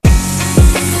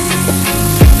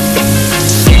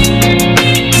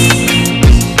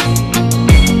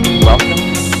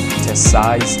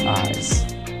Wise Eyes,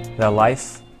 the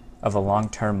life of a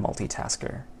long-term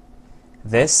multitasker.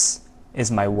 This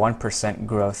is my 1%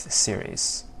 growth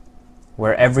series,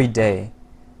 where every day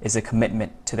is a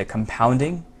commitment to the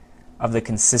compounding of the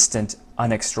consistent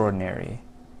unextraordinary,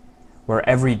 where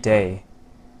every day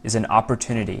is an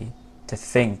opportunity to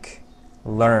think,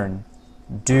 learn,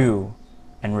 do,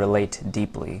 and relate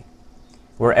deeply,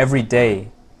 where every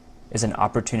day is an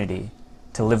opportunity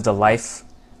to live the life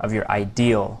of your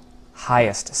ideal,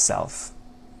 highest self.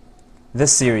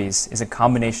 This series is a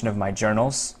combination of my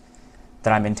journals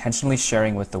that I'm intentionally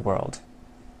sharing with the world.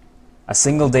 A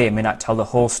single day may not tell the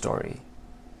whole story,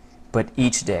 but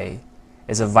each day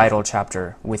is a vital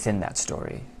chapter within that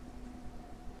story.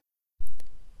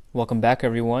 Welcome back,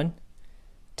 everyone.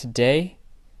 Today,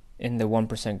 in the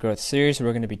 1% Growth series,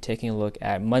 we're going to be taking a look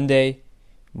at Monday,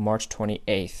 March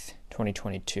 28th,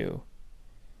 2022.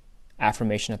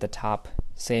 Affirmation at the top,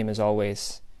 same as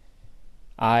always.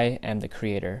 I am the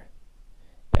creator.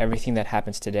 Everything that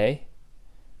happens today,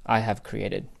 I have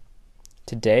created.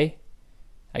 Today,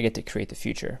 I get to create the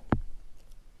future.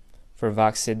 For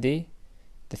Vox Siddhi,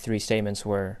 the three statements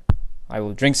were, I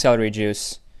will drink celery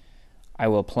juice, I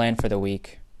will plan for the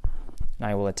week, and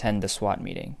I will attend the SWAT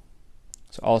meeting.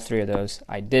 So all three of those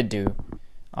I did do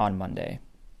on Monday.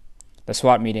 The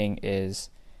SWAT meeting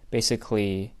is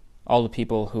basically all the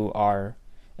people who are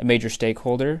a major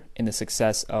stakeholder in the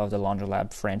success of the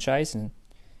LaundroLab franchise and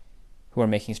who are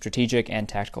making strategic and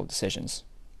tactical decisions.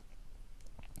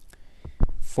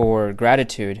 For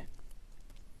gratitude,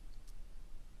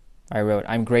 I wrote,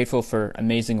 I'm grateful for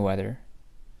amazing weather.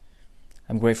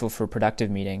 I'm grateful for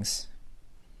productive meetings.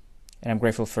 And I'm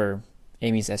grateful for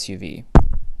Amy's SUV,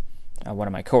 one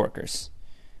of my coworkers,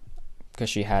 because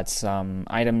she had some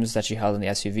items that she held in the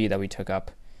SUV that we took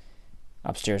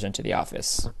upstairs into the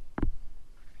office.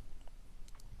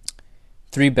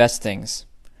 Three best things.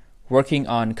 Working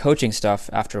on coaching stuff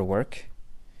after work.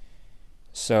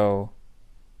 So,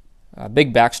 a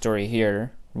big backstory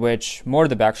here, which more of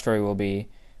the backstory will be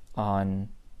on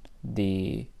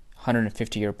the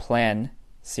 150-year plan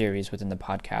series within the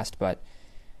podcast, but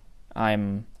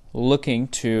I'm looking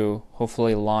to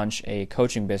hopefully launch a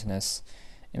coaching business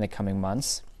in the coming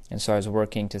months. And so I was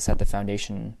working to set the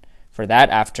foundation for that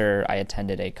after I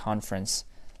attended a conference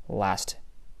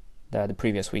the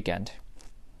previous weekend.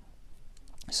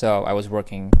 So I was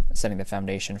setting the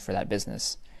foundation for that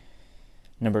business.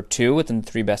 Number 2 within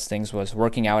the three best things was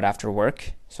working out after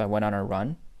work. So I went on a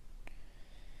run.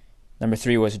 Number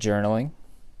 3 was journaling.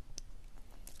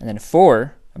 And then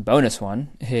 4, a bonus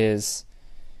one, is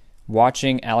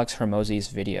watching Alex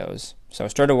Hormozi's videos. So I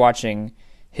started watching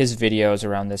his videos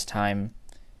around this time.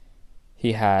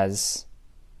 He has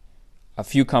a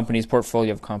few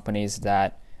portfolio of companies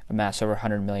that amass over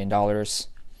 $100 million.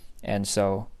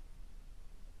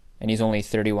 And he's only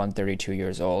 31, 32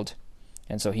 years old.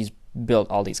 And so he's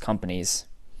built all these companies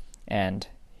and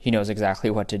he knows exactly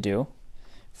what to do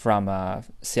from a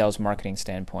sales marketing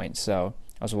standpoint. So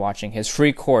I was watching his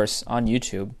free course on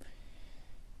YouTube.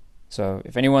 So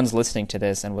if anyone's listening to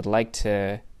this and would like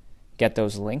to get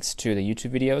those links to the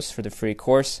YouTube videos for the free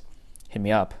course, hit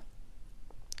me up.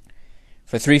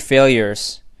 For 3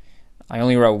 failures, I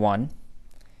only wrote 1,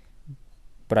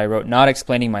 but I wrote not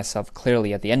explaining myself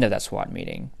clearly at the end of that SWAT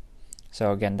meeting.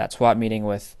 So again, that SWAT meeting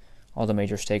with all the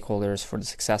major stakeholders for the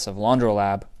success of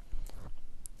LaundroLab,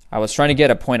 I was trying to get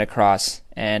a point across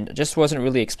and just wasn't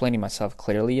really explaining myself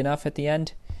clearly enough at the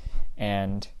end,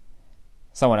 and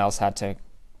someone else had to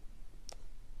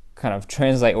kind of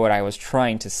translate what I was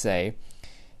trying to say,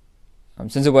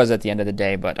 since it was at the end of the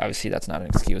day, but obviously that's not an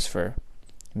excuse for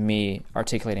me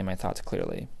articulating my thoughts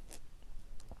clearly.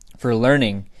 For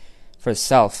learning, for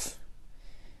self,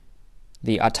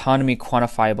 the autonomy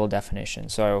quantifiable definition.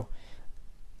 So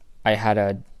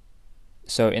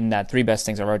in that 3 best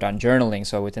things I wrote down journaling.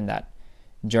 So within that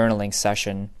journaling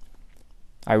session,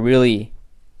 I really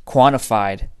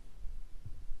quantified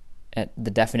the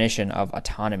definition of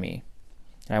autonomy.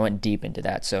 And I went deep into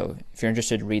that. So if you're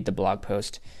interested, read the blog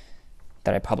post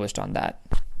that I published on that.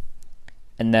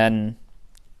 And then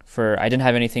I didn't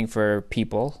have anything for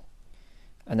people.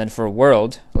 And then for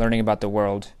world, learning about the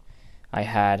world, I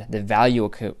had the value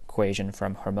equation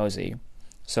from Hormozi.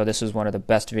 So this was one of the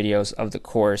best videos of the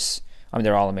course. I mean,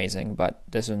 they're all amazing, but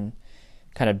this one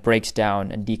kind of breaks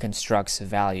down and deconstructs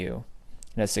value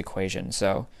in this equation.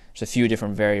 So there's a few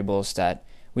different variables that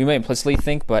we might implicitly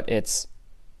think, but it's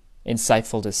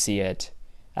insightful to see it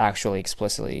actually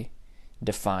explicitly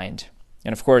defined.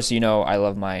 And of course, I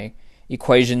love my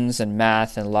equations and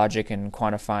math and logic and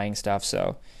quantifying stuff,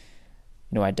 so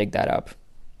I dig that up.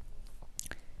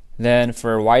 Then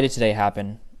for why did today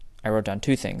happen, I wrote down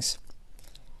two things.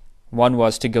 One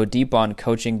was to go deep on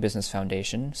coaching business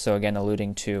foundation. So again,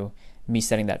 alluding to me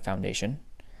setting that foundation.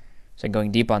 So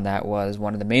going deep on that was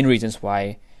one of the main reasons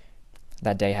why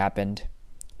that day happened.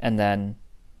 And then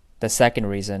the second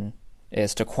reason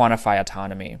is to quantify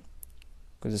autonomy.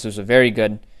 Because this was a very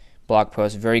good blog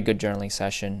post, very good journaling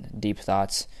session, deep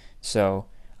thoughts. So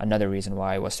another reason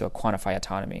why was to quantify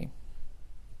autonomy.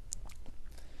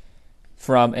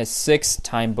 From a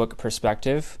 6-time book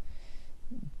perspective,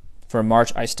 for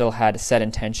March, I still had set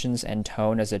intentions and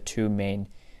tone as the two main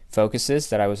focuses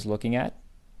that I was looking at.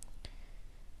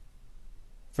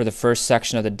 For the first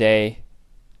section of the day,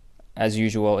 as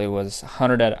usual, it was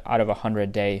 100 out of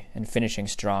 100 day and finishing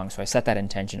strong. So I set that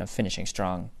intention of finishing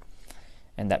strong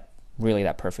and that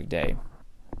perfect day.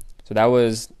 So that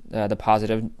was the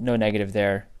positive, no negative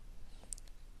there.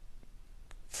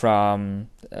 From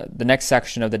the next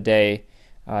section of the day,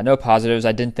 no positives.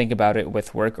 I didn't think about it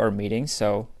with work or meetings,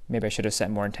 so maybe I should have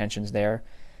set more intentions there.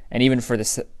 And even for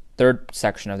the third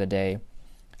section of the day,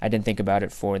 I didn't think about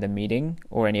it for the meeting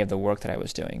or any of the work that I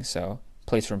was doing, so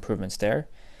place for improvements there.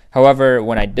 However,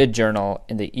 when I did journal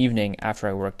in the evening after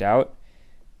I worked out,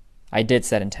 I did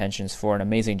set intentions for an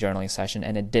amazing journaling session,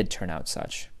 and it did turn out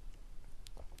such.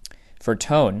 For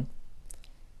tone,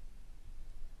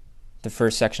 the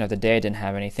first section of the day I didn't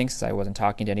have anything since I wasn't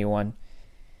talking to anyone.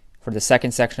 For the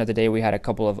second section of the day, we had a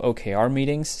couple of OKR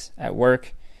meetings at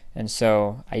work, and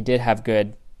so I did have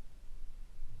good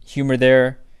humor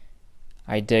there.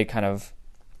 I did kind of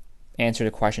answer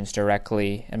the questions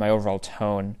directly, and my overall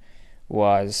tone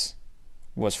was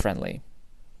friendly.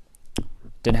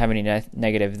 Didn't have any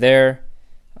negative there.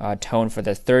 Tone for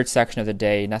the third section of the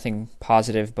day, nothing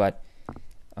positive, but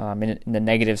in the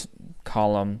negatives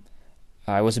column,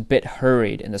 I was a bit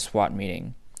hurried in the SWOT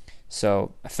meeting.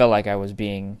 So I felt like I was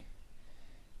being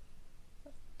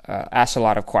asked a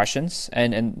lot of questions,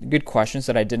 and good questions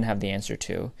that I didn't have the answer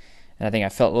to. And I think I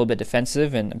felt a little bit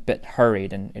defensive and a bit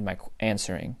hurried in my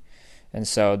answering. And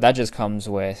so that just comes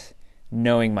with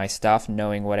knowing my stuff,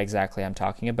 knowing what exactly I'm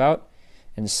talking about.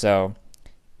 And so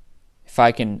if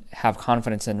I can have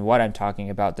confidence in what I'm talking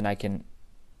about, then I can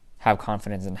have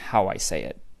confidence in how I say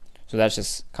it. So that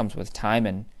just comes with time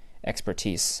and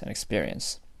expertise and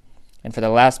experience. And for the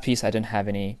last piece, I didn't have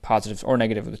any positives or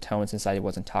negatives with tone since I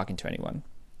wasn't talking to anyone.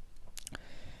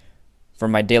 For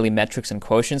my daily metrics and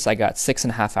quotients, I got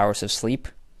 6.5 hours of sleep.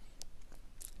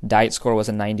 Diet score was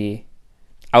a 90.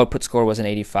 Output score was an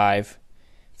 85.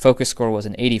 Focus score was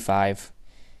an 85.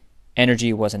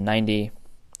 Energy was a 90.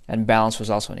 And balance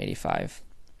was also an 85.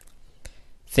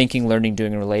 Thinking, learning,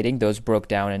 doing, and relating, those broke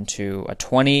down into a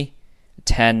 20,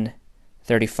 10,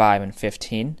 35, and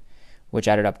 15, which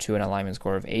added up to an alignment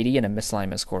score of 80 and a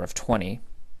misalignment score of 20.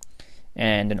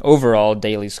 And an overall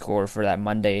daily score for that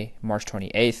Monday, March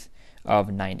 28th,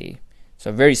 of 90. So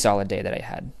a very solid day that I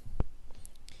had.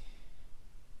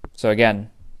 So again,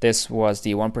 this was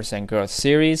the 1% Growth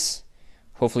series.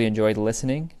 Hopefully you enjoyed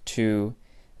listening to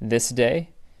this day.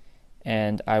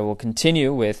 And I will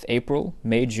continue with April,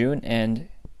 May, June, and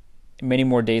many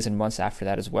more days and months after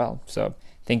that as well. So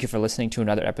thank you for listening to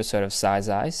another episode of Sai's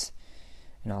Eyes.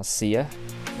 And I'll see you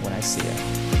when I see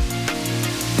you.